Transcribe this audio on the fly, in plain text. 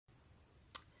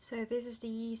So this is the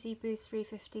Yeezy Boost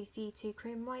 350 V2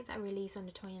 Cream White that I released on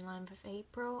the 29th of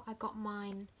April. I got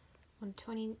mine on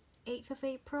 28th of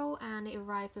April and it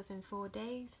arrived within 4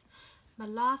 days. My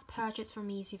last purchase from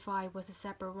yeezyfire was a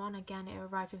separate one. Again, it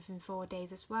arrived within 4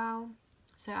 days as well.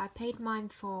 So I paid mine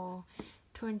for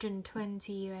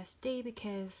 220 USD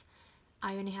because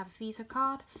I only have a Visa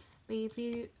card. But if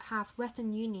you have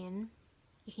Western Union,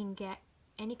 you can get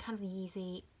any kind of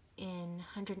Yeezy in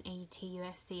 180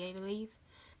 USD, I believe.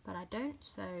 But I don't,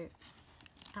 so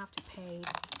I have to pay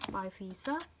by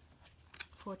Visa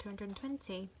for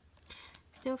 220.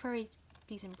 Still very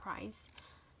decent price.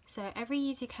 So every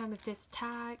Yeezy came with this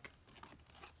tag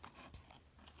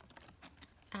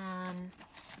and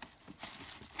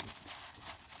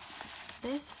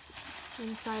this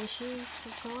inside the shoes,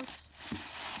 of course,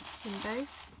 in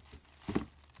both.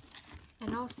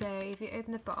 And also, if you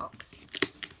open the box,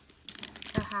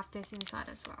 they'll have this inside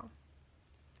as well.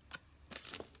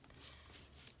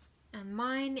 And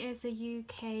mine is a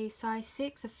UK size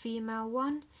 6, a female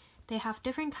one. They have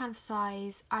different kind of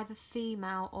size, either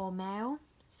female or male.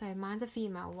 So mine's a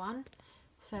female one.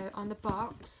 So on the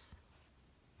box,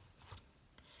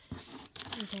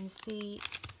 you can see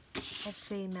a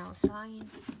female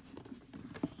sign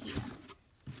here.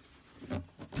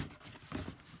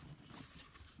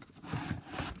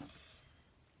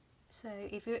 So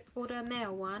if you order a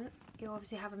male one, you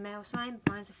obviously have a male sign.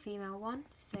 Mine's a female one,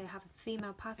 so you have a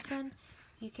female pattern,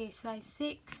 UK size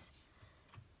 6.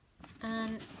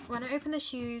 And when I open the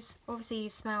shoes, obviously you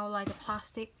smell like a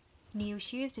plastic new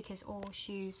shoes because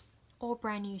all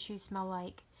brand new shoes smell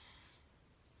like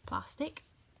plastic.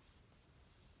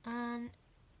 And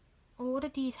all the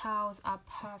details are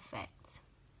perfect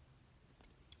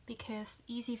because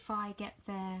yeezyfire get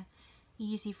their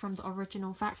Yeezy from the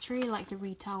original factory like the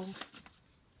retail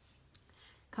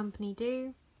company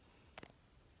do.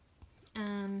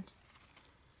 And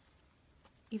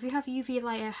if you have UV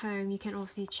light at home, you can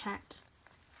obviously check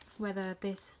whether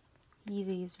this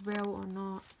Yeezy is real or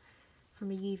not from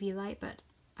a UV light, but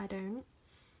I don't.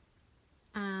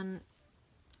 And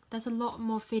there's a lot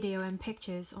more video and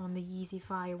pictures on the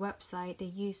yeezyfire website. They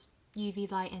use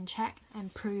UV light and check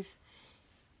and prove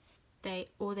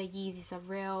all their Yeezys are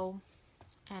real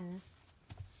and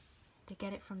they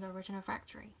get it from the original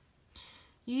factory.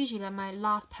 Usually my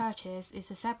last purchase is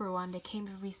a separate one. They came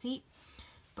with a receipt,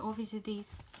 but obviously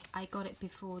these I got it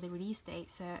before the release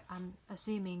date, so I'm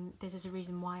assuming this is a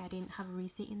reason why I didn't have a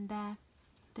receipt in there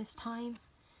this time.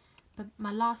 But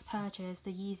my last purchase,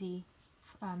 the Yeezy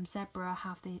Zebra,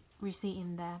 have the receipt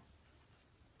in there.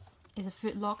 It's a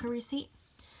Foot Locker receipt.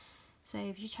 So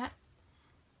if you check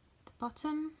the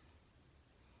bottom,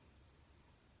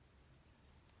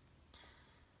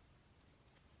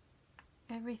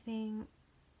 everything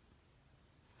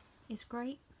is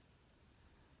great.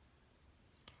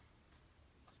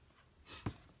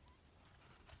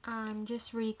 I'm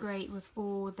just really great with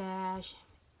all their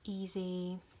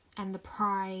Yeezy and the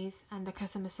price and the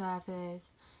customer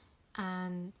service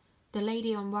and the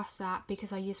lady on WhatsApp,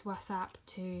 because I use WhatsApp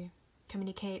to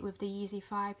communicate with the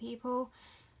yeezyfire people.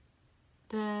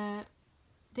 They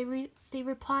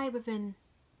reply within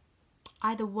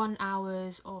either 1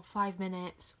 hour or 5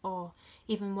 minutes or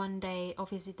even 1 day.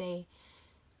 Obviously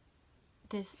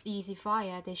this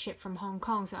yeezyfire, they ship from Hong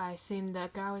Kong, so I assume the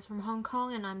girl is from Hong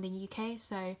Kong and I'm the UK,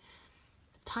 so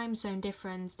time zone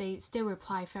difference, they still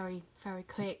reply very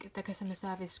quick. The customer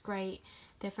service is great,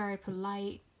 they're very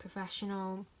polite,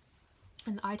 professional,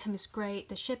 and the item is great.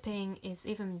 The shipping is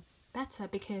even better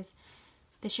because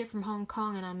they ship from Hong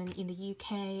Kong and I'm in the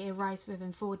UK. It arrives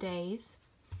within 4 days.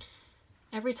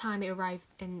 Every time it arrives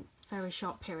in very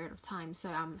short period of time, so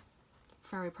I'm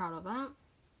very proud of that.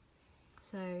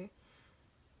 So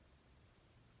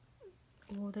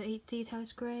all the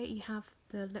details great. You have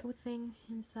the little thing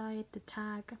inside, the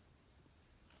tag.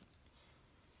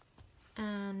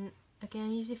 And again,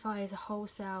 yeezyfire is a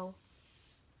wholesale.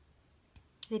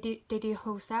 They do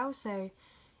wholesale, so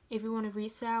if you want to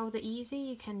resell the Yeezy,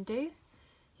 you can do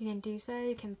so.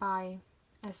 You can buy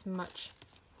as much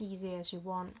Yeezy as you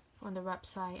want on the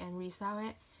website and resell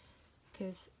it,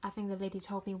 because I think the lady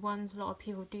told me once a lot of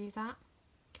people do that.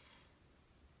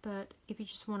 But if you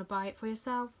just want to buy it for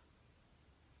yourself,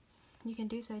 you can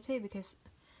do so too, because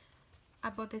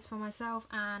I bought this for myself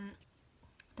and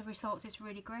the result is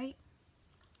really great.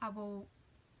 I will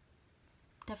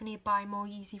definitely buy more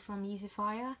Yeezy from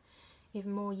yeezyfire,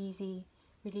 even more Yeezy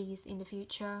release in the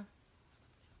future.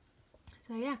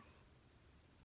 So yeah.